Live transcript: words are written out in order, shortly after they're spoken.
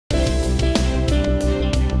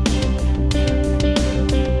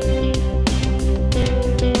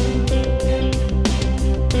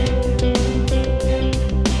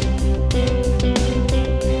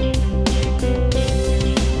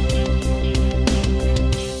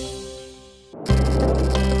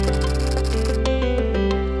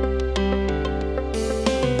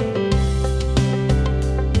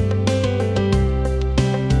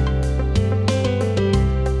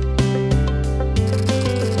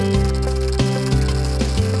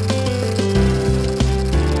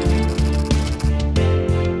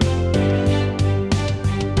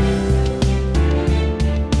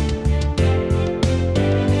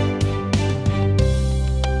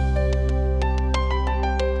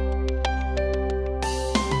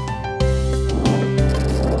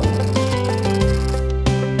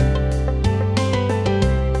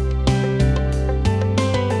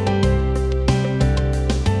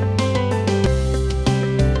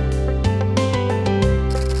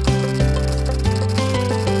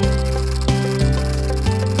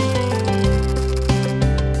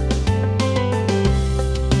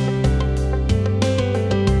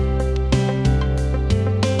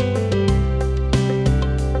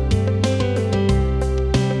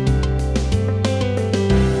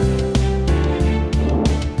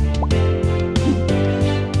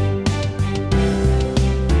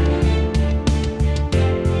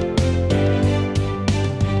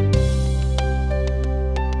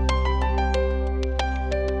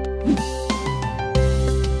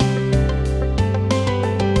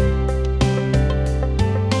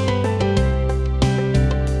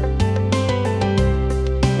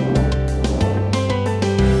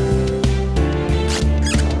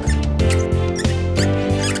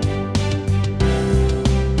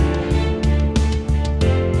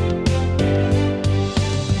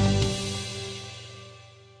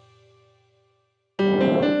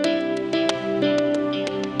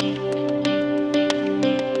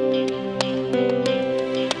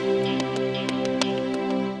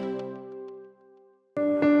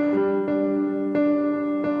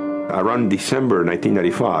one December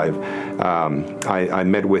 1995, I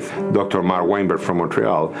met with Dr. Mark Weinberg from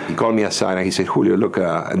Montreal. He called me aside and he said, Julio, look,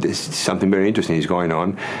 this is something very interesting is going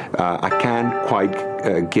on. I can't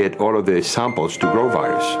quite get all of the samples to grow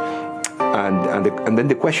virus. And then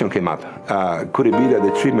the question came up, could it be that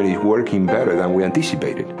the treatment is working better than we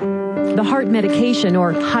anticipated? The heart medication,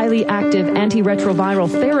 or highly active antiretroviral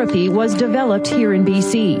therapy, was developed here in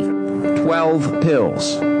BC. 12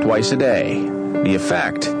 pills, twice a day. The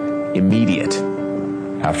effect, immediate.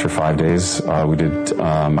 After 5 days, we did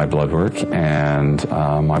my blood work, and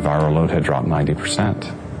my viral load had dropped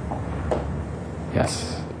 90%.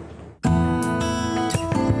 Yes.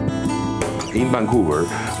 In Vancouver,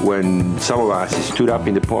 when some of us stood up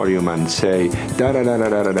in the podium and say,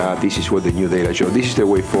 this is what the new data show, this is the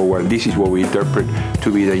way forward, this is what we interpret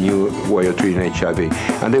to be the new way of treating HIV.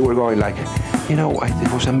 And they were going like, you know,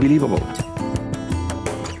 it was unbelievable.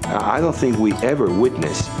 I don't think we ever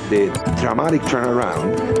witnessed the dramatic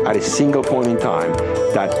turnaround at a single point in time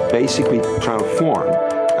that basically transformed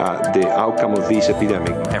the outcome of this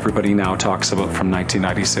epidemic. Everybody now talks about from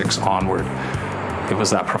 1996 onward. It was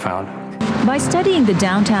that profound. By studying the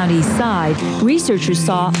downtown east side, researchers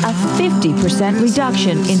saw a 50%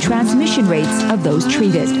 reduction in transmission rates of those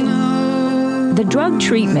treated. The drug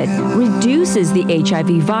treatment reduces the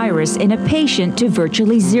HIV virus in a patient to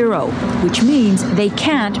virtually zero, which means they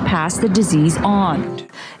can't pass the disease on.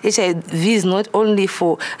 HIV is not only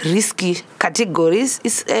for risky categories,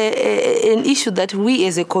 it's an issue that we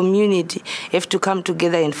as a community have to come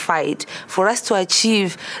together and fight. For us to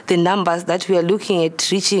achieve the numbers that we are looking at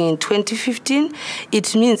reaching in 2015,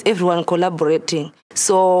 it means everyone collaborating.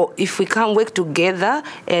 So if we can work together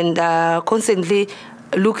and constantly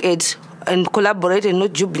look at and collaborate and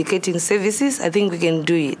not duplicating services, I think we can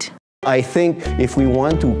do it. I think if we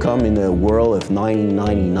want to come in a world of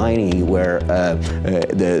 90-90-90 where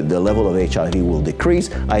the level of HIV will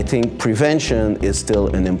decrease, I think prevention is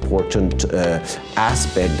still an important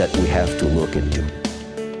aspect that we have to look into.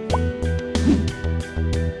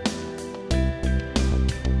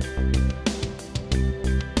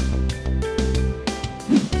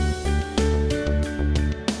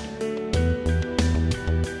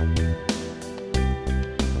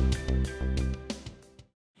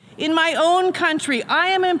 In my own country, I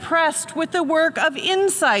am impressed with the work of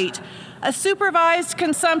Insight, a supervised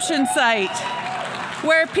consumption site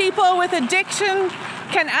where people with addiction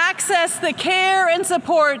can access the care and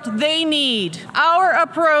support they need. Our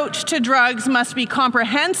approach to drugs must be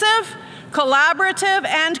comprehensive, collaborative,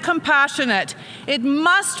 and compassionate. It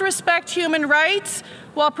must respect human rights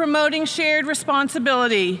while promoting shared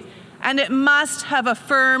responsibility, and it must have a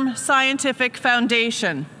firm scientific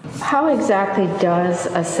foundation. How exactly does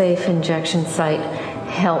a safe injection site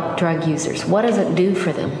help drug users? What does it do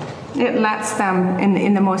for them? It lets them,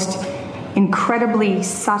 in the most incredibly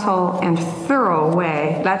subtle and thorough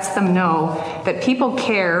way, lets them know that people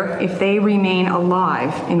care if they remain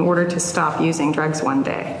alive in order to stop using drugs one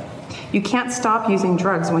day. You can't stop using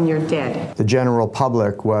drugs when you're dead. The general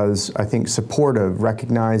public was, I think, supportive,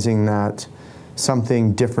 recognizing that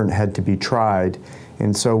something different had to be tried.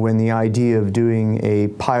 And so when the idea of doing a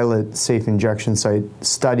pilot safe injection site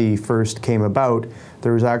study first came about,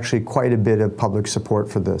 there was actually quite a bit of public support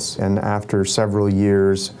for this. And after several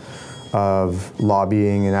years of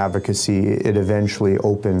lobbying and advocacy, it eventually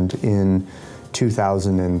opened in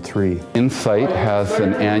 2003. Insight has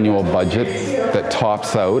an annual budget that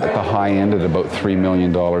tops out at the high end at about $3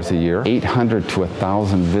 million a year. 800 to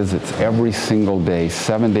 1,000 visits every single day,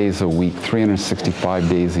 7 days a week, 365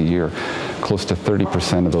 days a year. Close to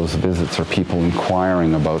 30% of those visits are people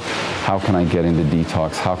inquiring about how can I get into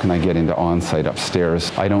detox, how can I get into on-site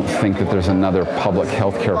upstairs. I don't think that there's another public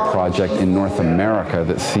healthcare project in North America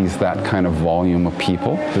that sees that kind of volume of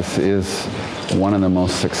people. This is one of the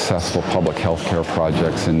most successful public healthcare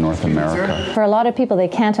projects in North America. For a lot of people, they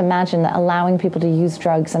can't imagine that allowing people to use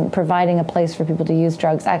drugs and providing a place for people to use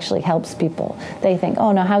drugs actually helps people. They think,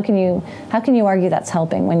 oh no, how can you argue that's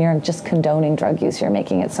helping when you're just condoning drug use? You're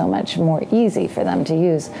making it so much more easy for them to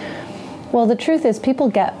use. Well, the truth is people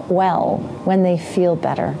get well when they feel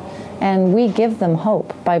better. And we give them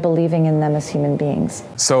hope by believing in them as human beings.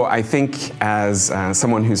 So I think as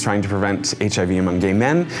someone who's trying to prevent HIV among gay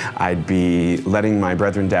men, I'd be letting my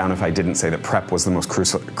brethren down if I didn't say that PrEP was the most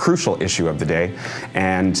crucial issue of the day.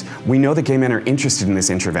 And we know that gay men are interested in this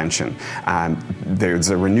intervention. There's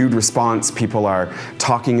a renewed response. People are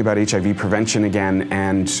talking about HIV prevention again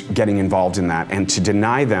and getting involved in that. And to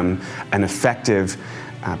deny them an effective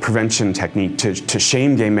prevention technique, to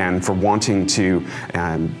shame gay men for wanting to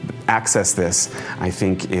access this, I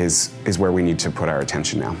think is where we need to put our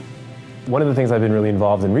attention now. One of the things I've been really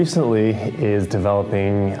involved in recently is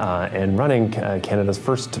developing and running Canada's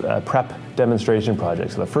first PrEP demonstration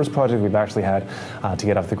project. So the first project we've actually had to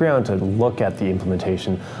get off the ground to look at the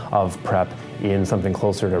implementation of PrEP in something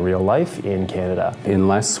closer to real life in Canada.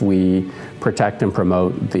 Unless we protect and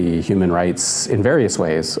promote the human rights in various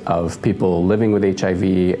ways of people living with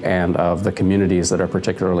HIV and of the communities that are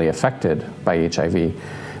particularly affected by HIV,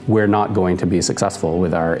 we're not going to be successful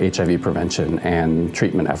with our HIV prevention and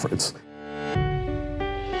treatment efforts.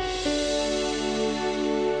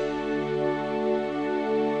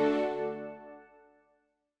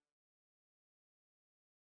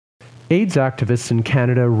 AIDS activists in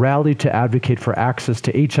Canada rallied to advocate for access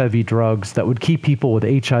to HIV drugs that would keep people with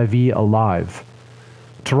HIV alive.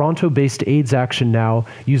 Toronto-based AIDS Action Now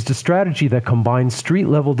used a strategy that combines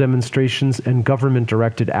street-level demonstrations and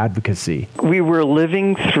government-directed advocacy. We were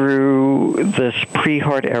living through this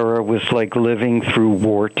pre-heart era was like living through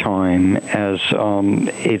wartime, as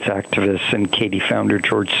AIDS activist and Katie founder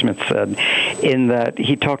George Smith said, in that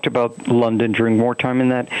he talked about London during wartime, in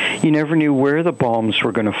that you never knew where the bombs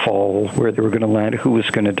were going to fall, where they were going to land, who was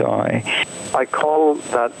going to die. I call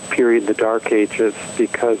that period the Dark Ages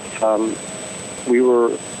because we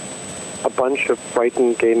were a bunch of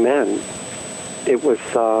frightened gay men. It was,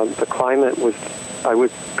 the climate was, I would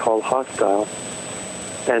call, hostile.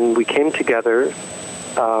 And we came together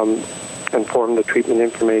and formed the Treatment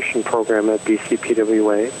Information Program at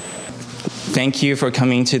BCPWA. Thank you for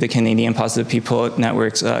coming to the Canadian Positive People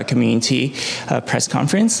Network's community press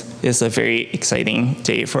conference. It's a very exciting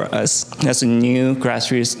day for us. As a new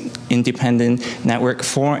grassroots independent network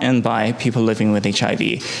for and by people living with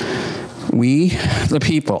HIV. We, the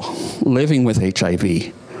people living with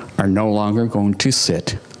HIV, are no longer going to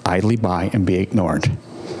sit idly by and be ignored.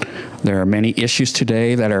 There are many issues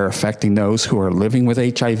today that are affecting those who are living with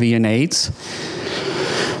HIV and AIDS,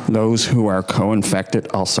 those who are co-infected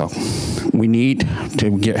also. We need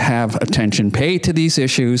to have attention paid to these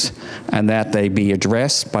issues and that they be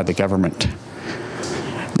addressed by the government,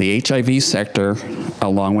 the HIV sector,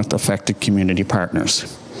 along with affected community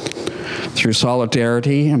partners. Through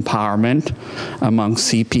solidarity, empowerment among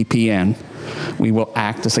CPPN, we will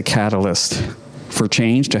act as a catalyst for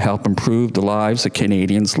change to help improve the lives of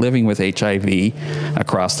Canadians living with HIV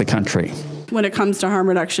across the country. When it comes to harm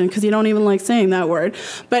reduction, because you don't even like saying that word,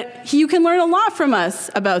 but you can learn a lot from us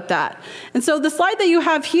about that. And so the slide that you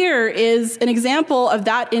have here is an example of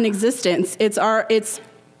that in existence. It's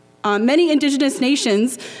many Indigenous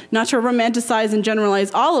nations, not to romanticize and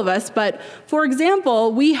generalize all of us, but for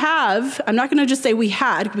example, we have, I'm not going to just say we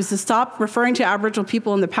had, because to stop referring to Aboriginal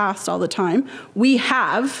people in the past all the time, we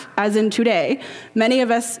have, as in today, many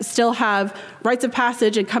of us still have rites of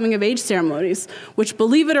passage and coming of age ceremonies, which,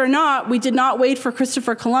 believe it or not, we did not wait for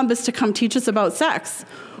Christopher Columbus to come teach us about sex.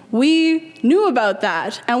 We knew about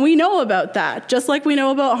that, and we know about that, just like we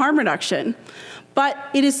know about harm reduction. But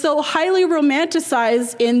it is so highly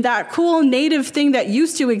romanticized in that cool native thing that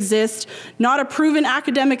used to exist, not a proven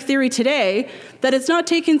academic theory today, that it's not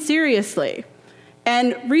taken seriously.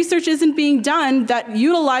 And research isn't being done that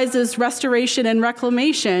utilizes restoration and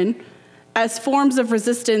reclamation as forms of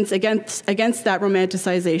resistance against that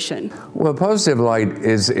romanticization. Well, Positive Light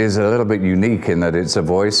is a little bit unique in that it's a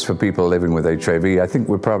voice for people living with HIV. I think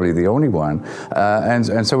we're probably the only one.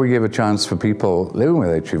 And so we give a chance for people living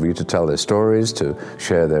with HIV to tell their stories, to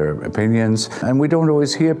share their opinions. And we don't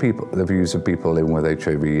always hear the views of people living with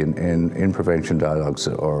HIV in prevention dialogues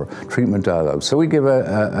or treatment dialogues. So we give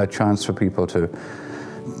a chance for people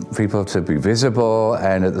to be visible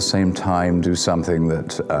and at the same time do something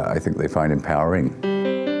that I think they find empowering.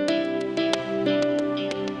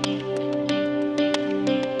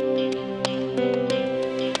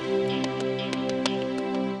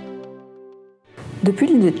 Depuis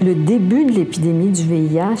le début de l'épidémie du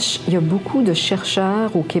VIH, il y a beaucoup de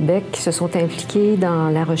chercheurs au Québec qui se sont impliqués dans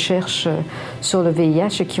la recherche sur le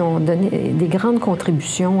VIH et qui ont donné des grandes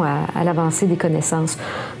contributions à l'avancée des connaissances.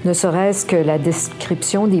 Ne serait-ce que la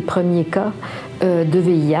description des premiers cas de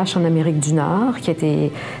VIH en Amérique du Nord, qui a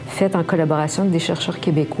été faite en collaboration avec des chercheurs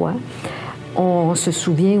québécois. On se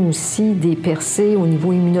souvient aussi des percées au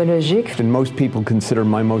niveau immunologique. And most people consider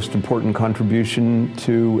my most important contribution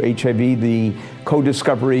to HIV the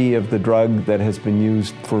co-discovery of the drug that has been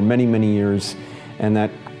used for many, many years, and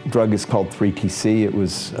that drug is called 3TC. It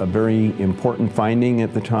was a very important finding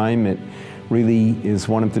at the time. It really is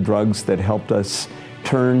one of the drugs that helped us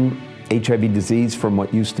turn HIV disease from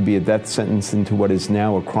what used to be a death sentence into what is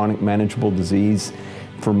now a chronic manageable disease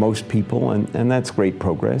for most people, and that's great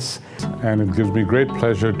progress. And it gives me great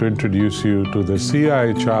pleasure to introduce you to the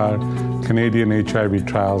CIHR Canadian HIV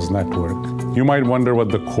Trials Network. You might wonder what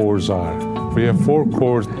the cores are. We have 4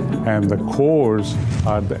 cores, and the cores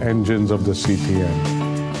are the engines of the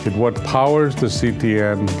CTN. What powers the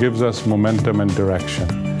CTN gives us momentum and direction.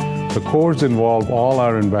 The cores involve all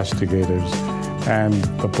our investigators, and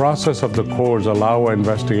the process of the cores allow our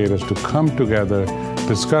investigators to come together,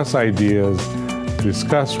 discuss ideas,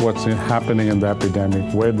 discuss what's happening in the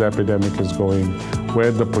epidemic, where the epidemic is going,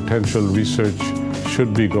 where the potential research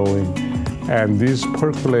should be going. And these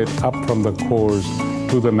percolate up from the cores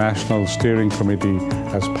to the National Steering Committee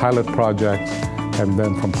as pilot projects, and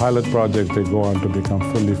then from pilot projects they go on to become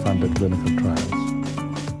fully funded clinical trials.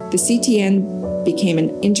 The CTN became an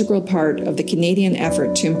integral part of the Canadian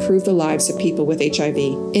effort to improve the lives of people with HIV.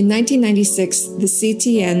 In 1996, the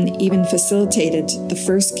CTN even facilitated the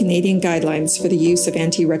first Canadian guidelines for the use of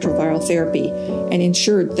antiretroviral therapy and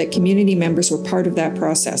ensured that community members were part of that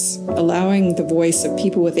process, allowing the voice of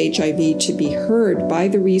people with HIV to be heard by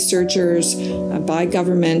the researchers, by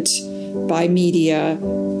government, by media,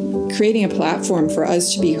 creating a platform for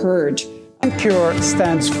us to be heard. CURE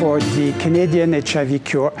stands for the Canadian HIV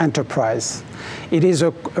Cure Enterprise. It is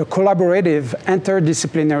a collaborative,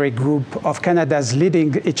 interdisciplinary group of Canada's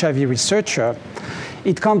leading HIV researchers.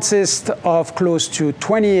 It consists of close to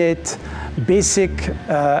 28 basic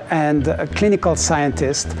and clinical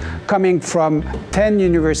scientists coming from 10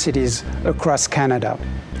 universities across Canada.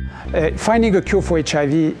 Finding a cure for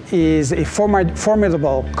HIV is a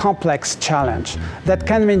formidable, complex challenge that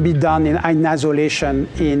can be done in isolation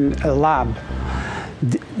in a lab.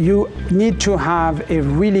 You need to have a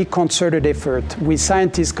really concerted effort with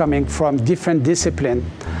scientists coming from different disciplines,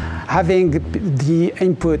 having the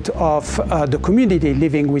input of the community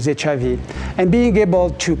living with HIV, and being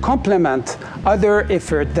able to complement other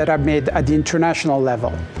efforts that are made at the international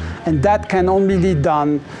level. And that can only be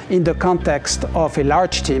done in the context of a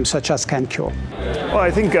large team such as CanCure. Well,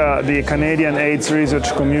 I think the Canadian AIDS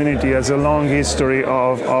research community has a long history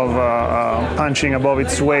of punching above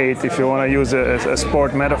its weight, if you want to use a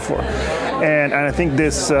sport metaphor. And I think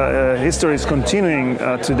this history is continuing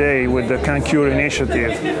today with the CanCure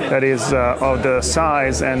initiative that is of the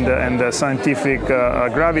size and the scientific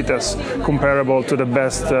gravitas comparable to the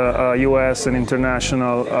best US and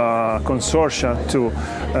international consortia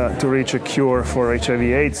to reach a cure for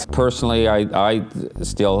HIV/AIDS. Personally, I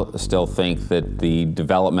still think that the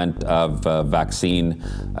development of a vaccine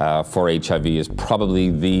for HIV is probably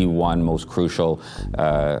the one most crucial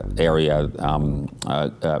area,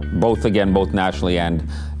 both nationally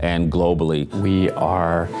and globally. We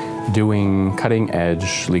are doing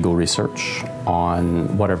cutting-edge legal research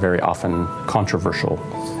on what are very often controversial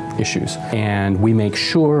issues. And we make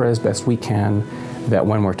sure as best we can that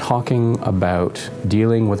when we're talking about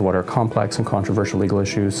dealing with what are complex and controversial legal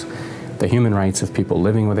issues, the human rights of people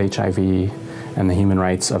living with HIV and the human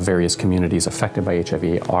rights of various communities affected by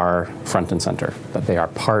HIV are front and center, that they are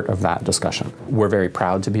part of that discussion. We're very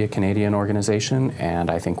proud to be a Canadian organization, and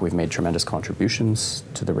I think we've made tremendous contributions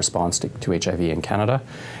to the response to HIV in Canada,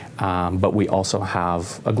 but we also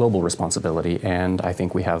have a global responsibility, and I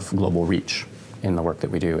think we have global reach in the work that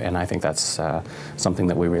we do, and I think that's something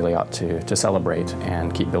that we really ought to celebrate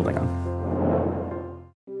and keep building on.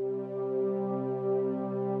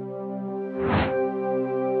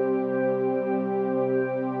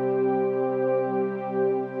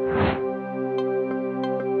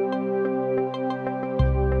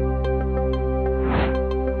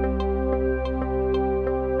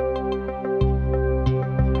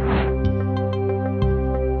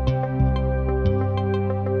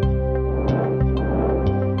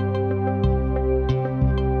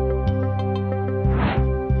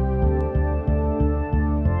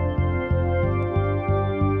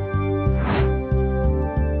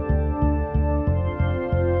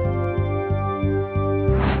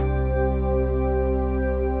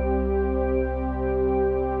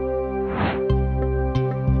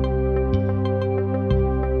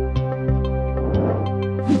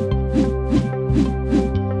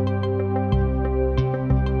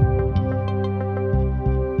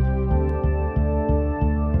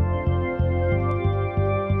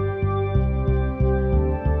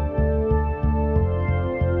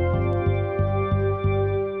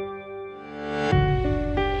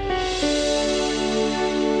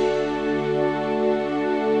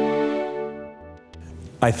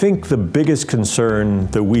 I think the biggest concern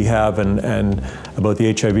that we have and about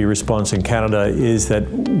the HIV response in Canada is that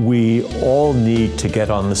we all need to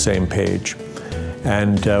get on the same page.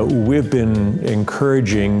 And we've been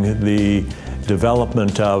encouraging the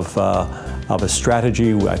development of a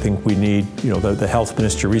strategy. I think we need, the health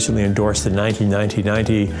minister recently endorsed the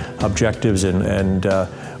 90-90-90 objectives, and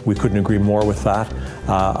We couldn't agree more with that.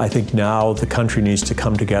 I think now the country needs to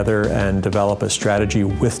come together and develop a strategy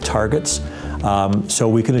with targets so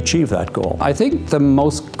we can achieve that goal. I think the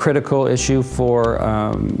most critical issue for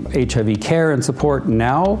HIV care and support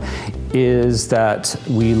now is that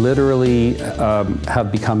we literally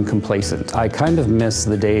have become complacent. I kind of miss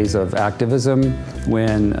the days of activism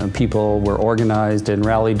when people were organized and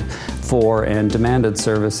rallied for and demanded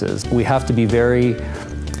services. We have to be very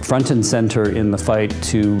front and center in the fight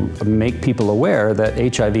to make people aware that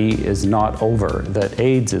HIV is not over, that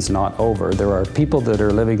AIDS is not over. There are people that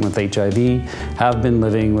are living with HIV, have been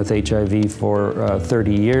living with HIV for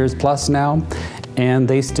 30 years plus now, and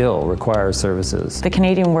they still require services. The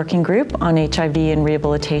Canadian Working Group on HIV and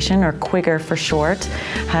Rehabilitation, or QWIGR for short,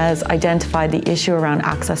 has identified the issue around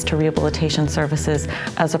access to rehabilitation services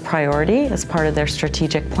as a priority as part of their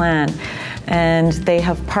strategic plan. And they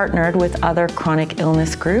have partnered with other chronic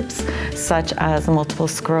illness groups, such as the Multiple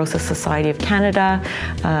Sclerosis Society of Canada,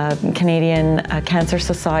 Canadian Cancer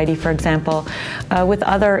Society, for example, with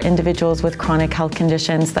other individuals with chronic health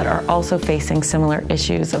conditions that are also facing similar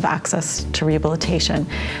issues of access to rehabilitation.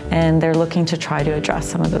 And they're looking to try to address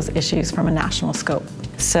some of those issues from a national scope.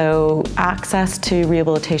 So access to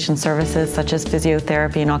rehabilitation services such as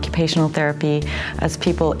physiotherapy and occupational therapy as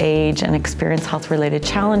people age and experience health-related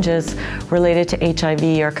challenges related to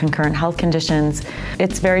HIV or concurrent health conditions,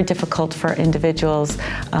 it's very difficult for individuals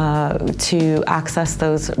to access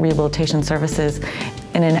those rehabilitation services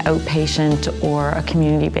in an outpatient or a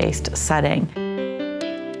community-based setting.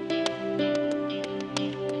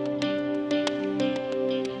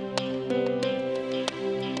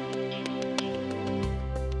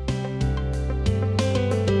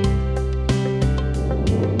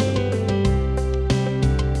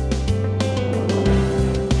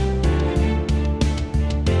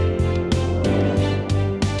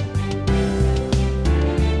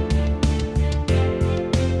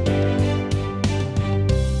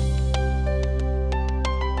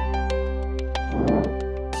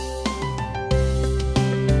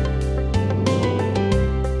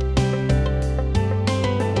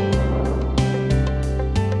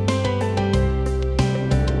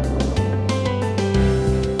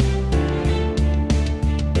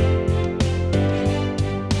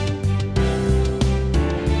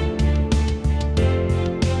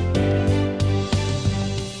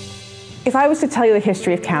 If I was to tell you the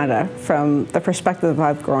history of Canada from the perspective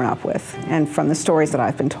I've grown up with and from the stories that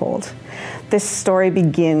I've been told, this story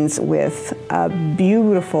begins with a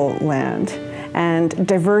beautiful land and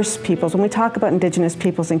diverse peoples. When we talk about Indigenous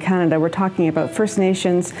peoples in Canada, we're talking about First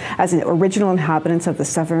Nations as the original inhabitants of the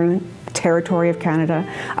southern territory of Canada,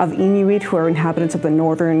 of Inuit, who are inhabitants of the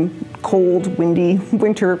northern, cold, windy,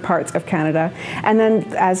 winter parts of Canada. And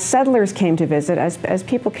then as settlers came to visit, as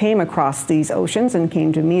people came across these oceans and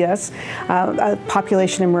came to meet us, a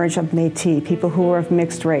population emerged of Métis, people who were of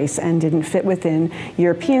mixed race and didn't fit within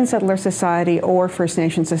European settler society or First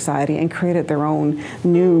Nation society and created their own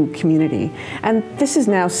new community. And this is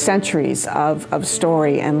now centuries of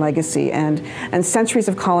story and legacy and centuries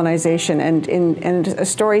of colonization and a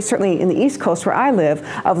story certainly in the East Coast where I live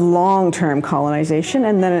of long-term colonization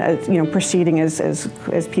and then proceeding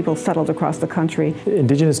as people settled across the country.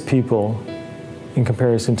 Indigenous people, in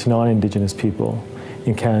comparison to non-Indigenous people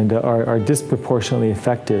in Canada, are disproportionately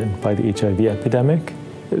affected by the HIV epidemic.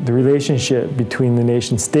 The relationship between the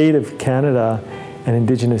nation state of Canada and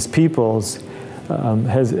Indigenous peoples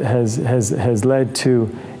has led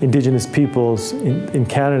to Indigenous peoples in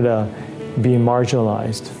Canada being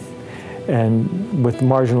marginalized. And with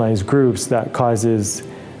marginalized groups, that causes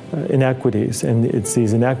inequities, and it's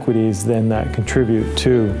these inequities then that contribute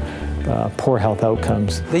to poor health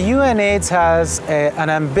outcomes. The UNAIDS has an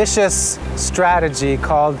ambitious strategy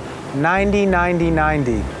called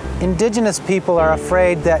 90-90-90. Indigenous people are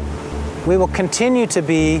afraid that we will continue to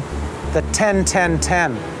be the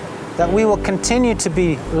 10-10-10, that we will continue to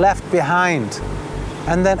be left behind,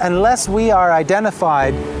 and that unless we are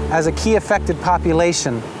identified as a key affected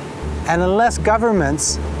population, and unless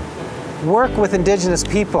governments work with Indigenous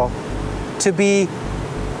people to be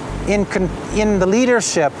in the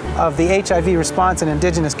leadership of the HIV response in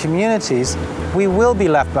Indigenous communities, we will be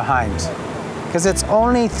left behind. Because it's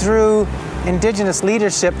only through Indigenous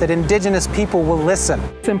leadership that Indigenous people will listen.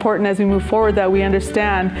 It's important as we move forward that we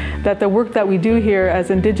understand that the work that we do here as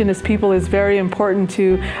Indigenous people is very important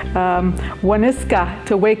to Waniska,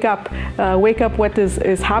 to wake up what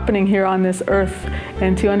is happening here on this earth,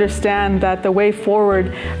 and to understand that the way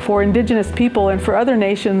forward for Indigenous people and for other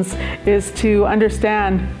nations is to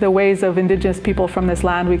understand the ways of Indigenous people from this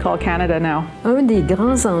land we call Canada now. Un des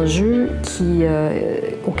grands enjeux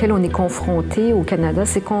auxquels on est confronté au Canada,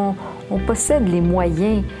 c'est qu'on possède les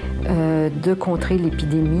moyens de contrer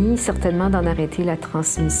l'épidémie, certainement d'en arrêter la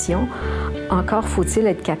transmission. Encore faut-il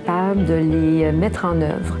être capable de les mettre en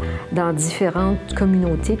œuvre dans différentes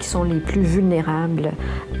communautés qui sont les plus vulnérables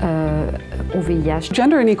au VIH.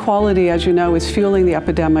 Gender inequality, as you know, is fueling the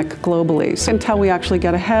epidemic globally. Until we actually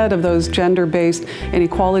get ahead of those gender-based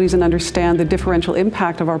inequalities and understand the differential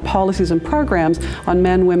impact of our policies and programs on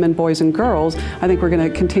men, women, boys, and girls, I think we're going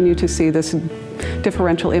to continue to see this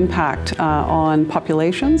differential impact on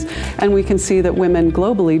populations, and we can see that women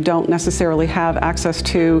globally don't necessarily have access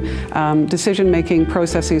to decision-making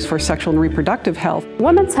processes for sexual and reproductive health.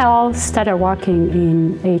 Women's Health started working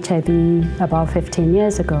in HIV about 15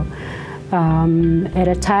 years ago. At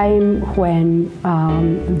a time when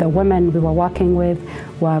the women we were working with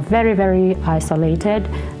were very, very isolated,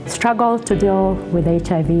 struggled to deal with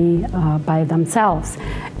HIV by themselves.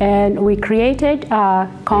 And we created a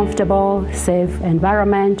comfortable, safe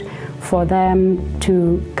environment for them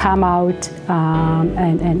to come out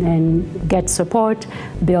and get support,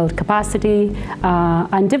 build capacity,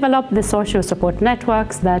 and develop the social support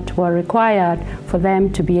networks that were required for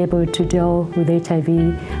them to be able to deal with HIV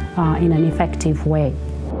in an effective way.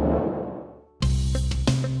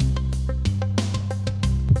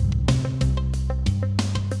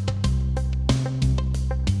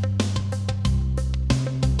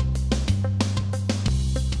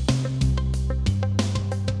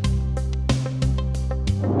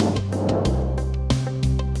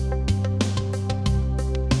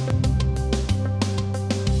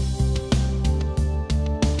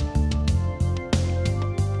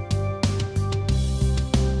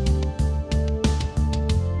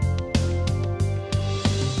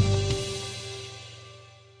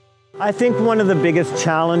 I think one of the biggest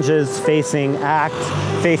challenges facing ACT,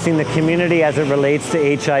 facing the community as it relates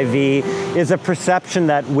to HIV, is a perception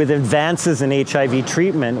that with advances in HIV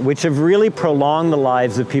treatment, which have really prolonged the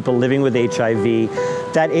lives of people living with HIV,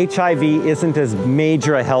 that HIV isn't as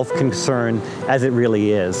major a health concern as it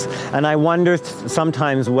really is. And I wonder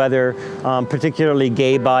sometimes whether particularly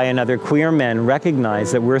gay, bi, and other queer men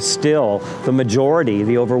recognize that we're still the majority,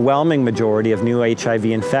 the overwhelming majority of new HIV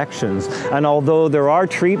infections. And although there are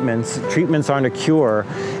treatments aren't a cure,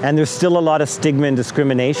 and there's still a lot of stigma and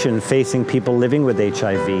discrimination facing people living with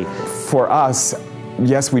HIV. For us,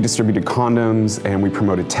 yes, we distributed condoms and we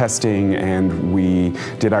promoted testing and we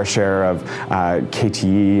did our share of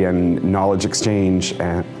KTE and knowledge exchange.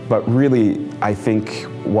 But really, I think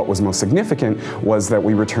what was most significant was that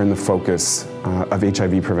we returned the focus of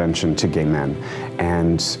HIV prevention to gay men.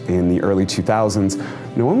 And in the early 2000s,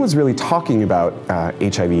 no one was really talking about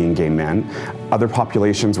HIV in gay men. Other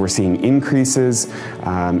populations were seeing increases,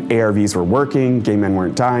 ARVs were working, gay men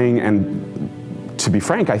weren't dying, and to be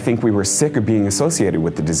frank, I think we were sick of being associated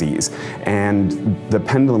with the disease. And the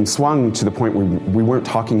pendulum swung to the point where we weren't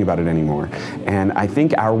talking about it anymore. And I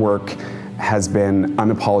think our work has been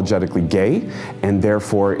unapologetically gay, and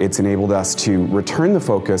therefore it's enabled us to return the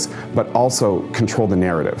focus, but also control the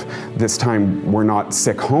narrative. This time, we're not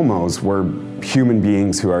sick homos, we're human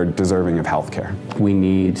beings who are deserving of health care. We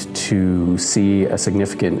need to see a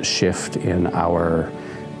significant shift in our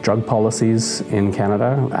drug policies in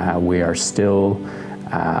Canada. We are still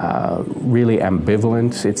really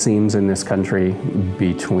ambivalent, it seems, in this country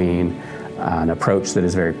between an approach that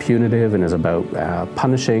is very punitive and is about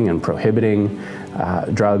punishing and prohibiting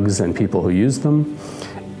drugs and people who use them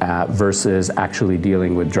versus actually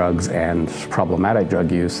dealing with drugs and problematic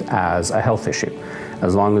drug use as a health issue.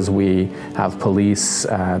 As long as we have police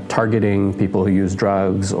targeting people who use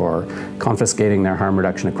drugs or confiscating their harm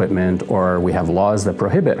reduction equipment, or we have laws that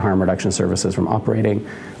prohibit harm reduction services from operating,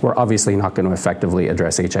 we're obviously not going to effectively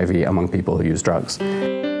address HIV among people who use drugs.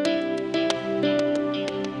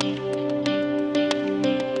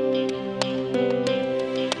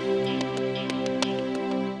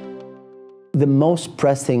 The most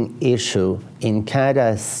pressing issue in Canada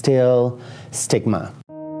is still stigma.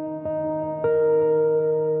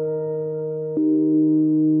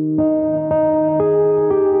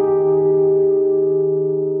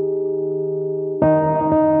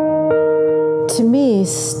 To me,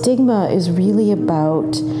 stigma is really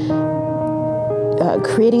about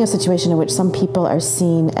creating a situation in which some people are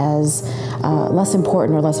seen as less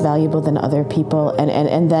important or less valuable than other people,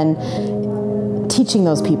 and then teaching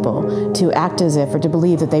those people to act as if or to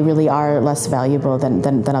believe that they really are less valuable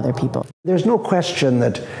than other people. There's no question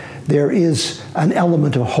that there is an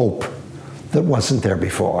element of hope that wasn't there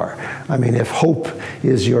before. I mean, if hope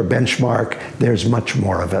is your benchmark, there's much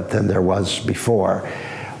more of it than there was before.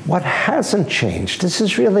 What hasn't changed, this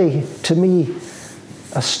is really, to me,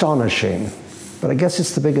 astonishing, but I guess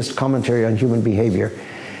it's the biggest commentary on human behavior.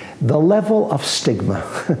 The level of stigma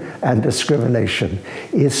and discrimination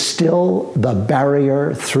is still the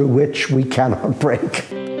barrier through which we cannot break.